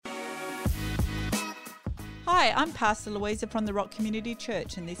Hi, I'm Pastor Louisa from the Rock Community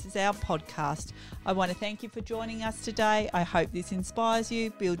Church, and this is our podcast. I want to thank you for joining us today. I hope this inspires you,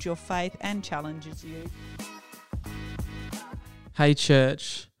 builds your faith, and challenges you. Hey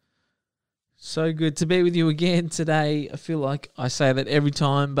church, so good to be with you again today. I feel like I say that every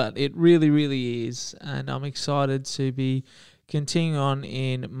time, but it really is. And I'm excited to be continuing on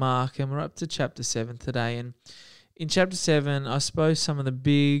in Mark, and we're up to chapter 7 today. And in chapter 7, I suppose some of the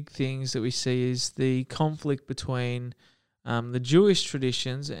big things that we see is the conflict between the Jewish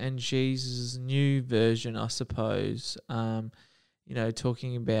traditions and Jesus' new version, I suppose.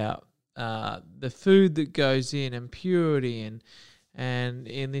 Talking about the food that goes in and purity, and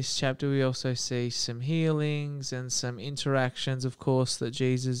in this chapter we also see some healings and some interactions, of course, that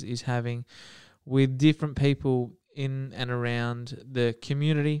Jesus is having with different people in and around the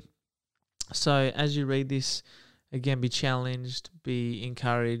community. So as you read this, again, be challenged, be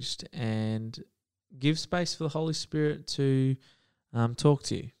encouraged, and give space for the Holy Spirit to talk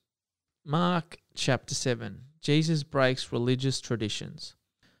to you. Mark chapter 7, Jesus breaks religious traditions.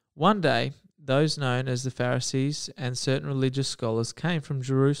 One day, those known as the Pharisees and certain religious scholars came from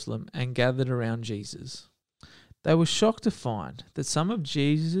Jerusalem and gathered around Jesus. They were shocked to find that some of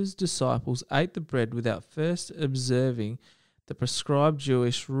Jesus' disciples ate the bread without first observing the prescribed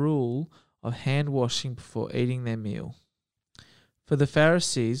Jewish rule of hand washing before eating their meal. For the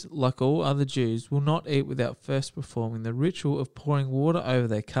Pharisees, like all other Jews, will not eat without first performing the ritual of pouring water over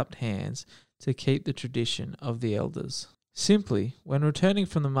their cupped hands to keep the tradition of the elders. Simply, when returning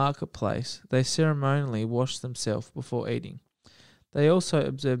from the marketplace, they ceremonially wash themselves before eating. They also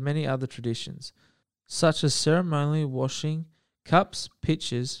observe many other traditions, such as ceremonially washing cups,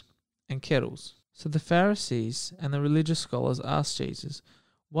 pitchers, and kettles. So the Pharisees and the religious scholars asked Jesus,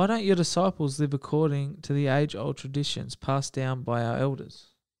 "Why don't your disciples live according to the age-old traditions passed down by our elders?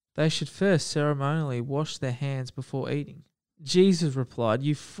 They should first ceremonially wash their hands before eating." Jesus replied,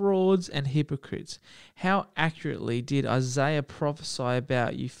 "You frauds and hypocrites, how accurately did Isaiah prophesy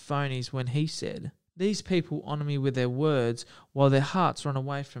about you phonies when he said, 'These people honor me with their words, while their hearts run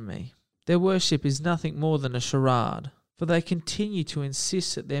away from me. Their worship is nothing more than a charade, for they continue to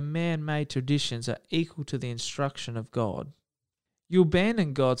insist that their man-made traditions are equal to the instruction of God.' You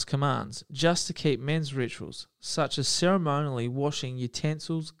abandon God's commands just to keep men's rituals, such as ceremonially washing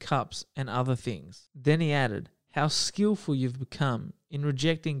utensils, cups, and other things." Then he added, "How skillful you've become in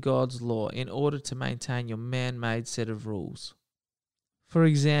rejecting God's law in order to maintain your man-made set of rules. For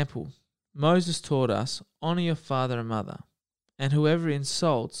example, Moses taught us, 'Honor your father and mother,' and whoever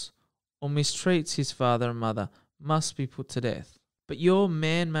insults or mistreats his father and mother must be put to death. But your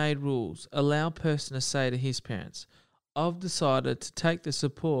man-made rules allow a person to say to his parents, 'I've decided to take the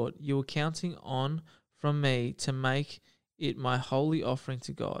support you were counting on from me to make it my holy offering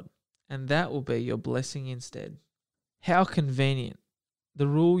to God, and that will be your blessing instead.' How convenient. The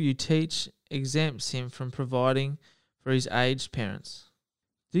rule you teach exempts him from providing for his aged parents.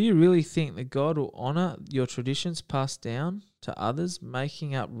 Do you really think that God will honor your traditions passed down to others,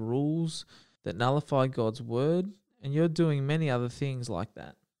 making up rules that nullify God's word? And you're doing many other things like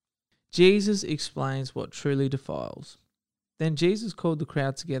that." Jesus explains what truly defiles. Then Jesus called the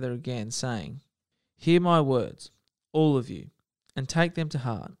crowd together again, saying, "Hear my words, all of you, and take them to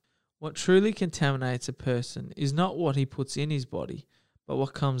heart. What truly contaminates a person is not what he puts in his body, but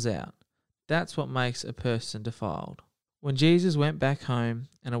what comes out. That's what makes a person defiled." When Jesus went back home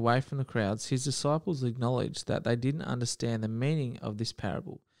and away from the crowds, his disciples acknowledged that they didn't understand the meaning of this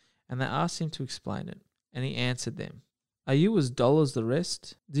parable, and they asked him to explain it. And he answered them, "Are you as dull as the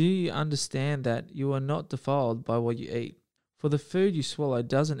rest? Do you understand that you are not defiled by what you eat? For the food you swallow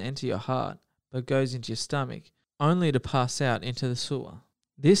doesn't enter your heart, but goes into your stomach, only to pass out into the sewer.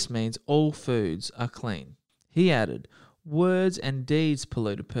 This means all foods are clean." He added, "Words and deeds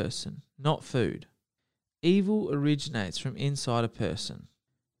pollute a person, not food. Evil originates from inside a person.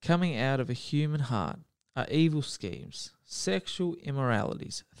 Coming out of a human heart are evil schemes, sexual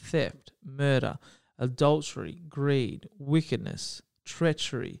immoralities, theft, murder, adultery, greed, wickedness,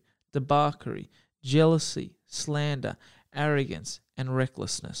 treachery, debauchery, jealousy, slander, arrogance, and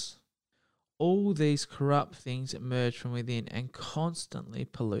recklessness. All these corrupt things emerge from within and constantly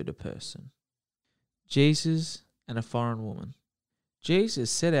pollute a person." Jesus and a foreign woman. Jesus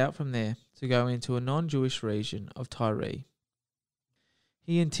set out from there to go into a non-Jewish region of Tyre.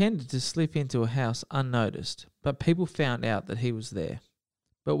 He intended to slip into a house unnoticed, but people found out that he was there.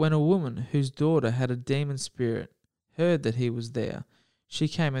 But when a woman whose daughter had a demon spirit heard that he was there, she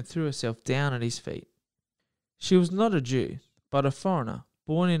came and threw herself down at his feet. She was not a Jew, but a foreigner,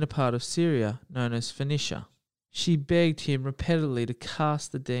 born in a part of Syria known as Phoenicia. She begged him repeatedly to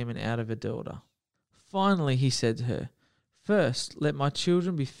cast the demon out of her daughter. Finally he said to her, "First, let my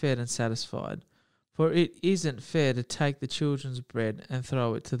children be fed and satisfied, for it isn't fair to take the children's bread and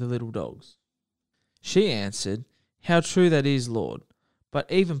throw it to the little dogs." She answered, "How true that is, Lord. But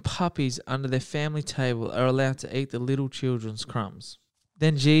even puppies under their family table are allowed to eat the little children's crumbs."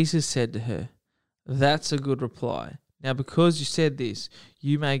 Then Jesus said to her, "That's a good reply. Now because you said this,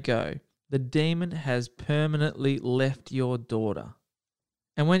 you may go. The demon has permanently left your daughter."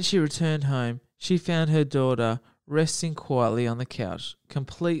 And when she returned home, she found her daughter resting quietly on the couch,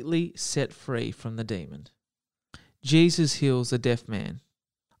 completely set free from the demon. Jesus heals a deaf man.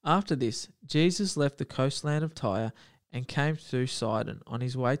 After this, Jesus left the coastland of Tyre and came through Sidon on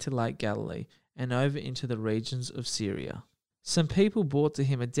his way to Lake Galilee and over into the regions of Syria. Some people brought to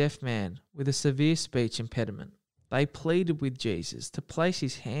him a deaf man with a severe speech impediment. They pleaded with Jesus to place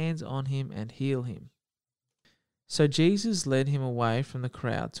his hands on him and heal him. So Jesus led him away from the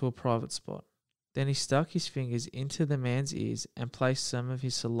crowd to a private spot. Then he stuck his fingers into the man's ears and placed some of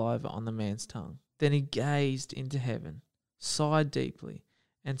his saliva on the man's tongue. Then he gazed into heaven, sighed deeply,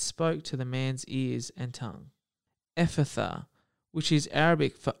 and spoke to the man's ears and tongue. Ephphatha, which is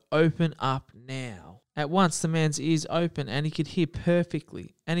Arabic for "open up now." At once the man's ears opened and he could hear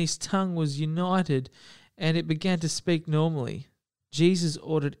perfectly, and his tongue was united and it began to speak normally. Jesus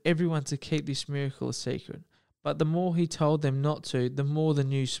ordered everyone to keep this miracle a secret, but the more he told them not to, the more the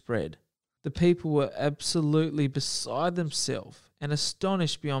news spread. The people were absolutely beside themselves and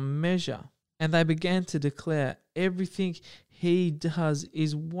astonished beyond measure, and they began to declare, "Everything he does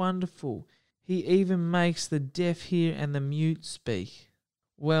is wonderful. He even makes the deaf hear and the mute speak."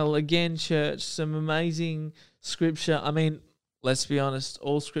 Well, again, church, some amazing scripture. I mean, let's be honest,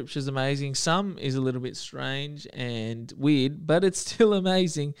 all scripture is amazing. Some is a little bit strange and weird, but it's still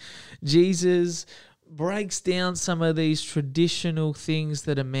amazing. Jesus breaks down some of these traditional things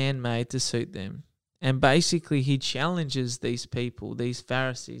that are man-made to suit them. And basically he challenges these people, these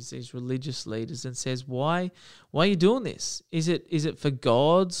Pharisees, these religious leaders, and says, why are you doing this? Is it for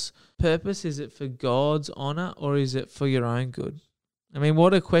God's purpose? Is it for God's honor? Or is it for your own good? I mean,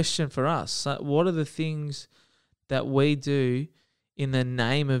 what a question for us. What are the things that we do in the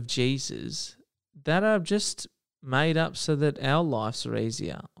name of Jesus that are just made up so that our lives are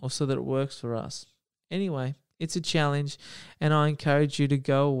easier or so that it works for us? Anyway, it's a challenge, and I encourage you to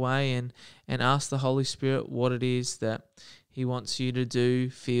go away and ask the Holy Spirit what it is that he wants you to do,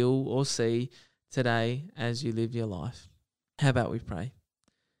 feel, or see today as you live your life. How about we pray?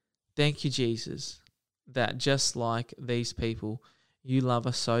 Thank you, Jesus, that just like these people, you love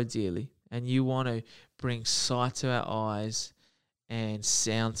us so dearly, and you want to bring sight to our eyes and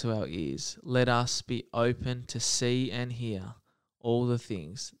sound to our ears. Let us be open to see and hear all the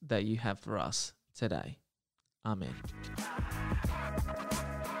things that you have for us today. Amen.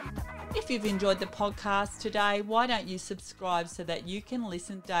 If you've enjoyed the podcast today, why don't you subscribe so that you can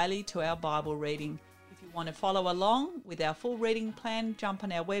listen daily to our Bible reading? If you want to follow along with our full reading plan, jump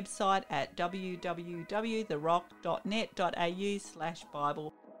on our website at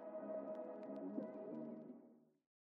www.therock.net.au/Bible.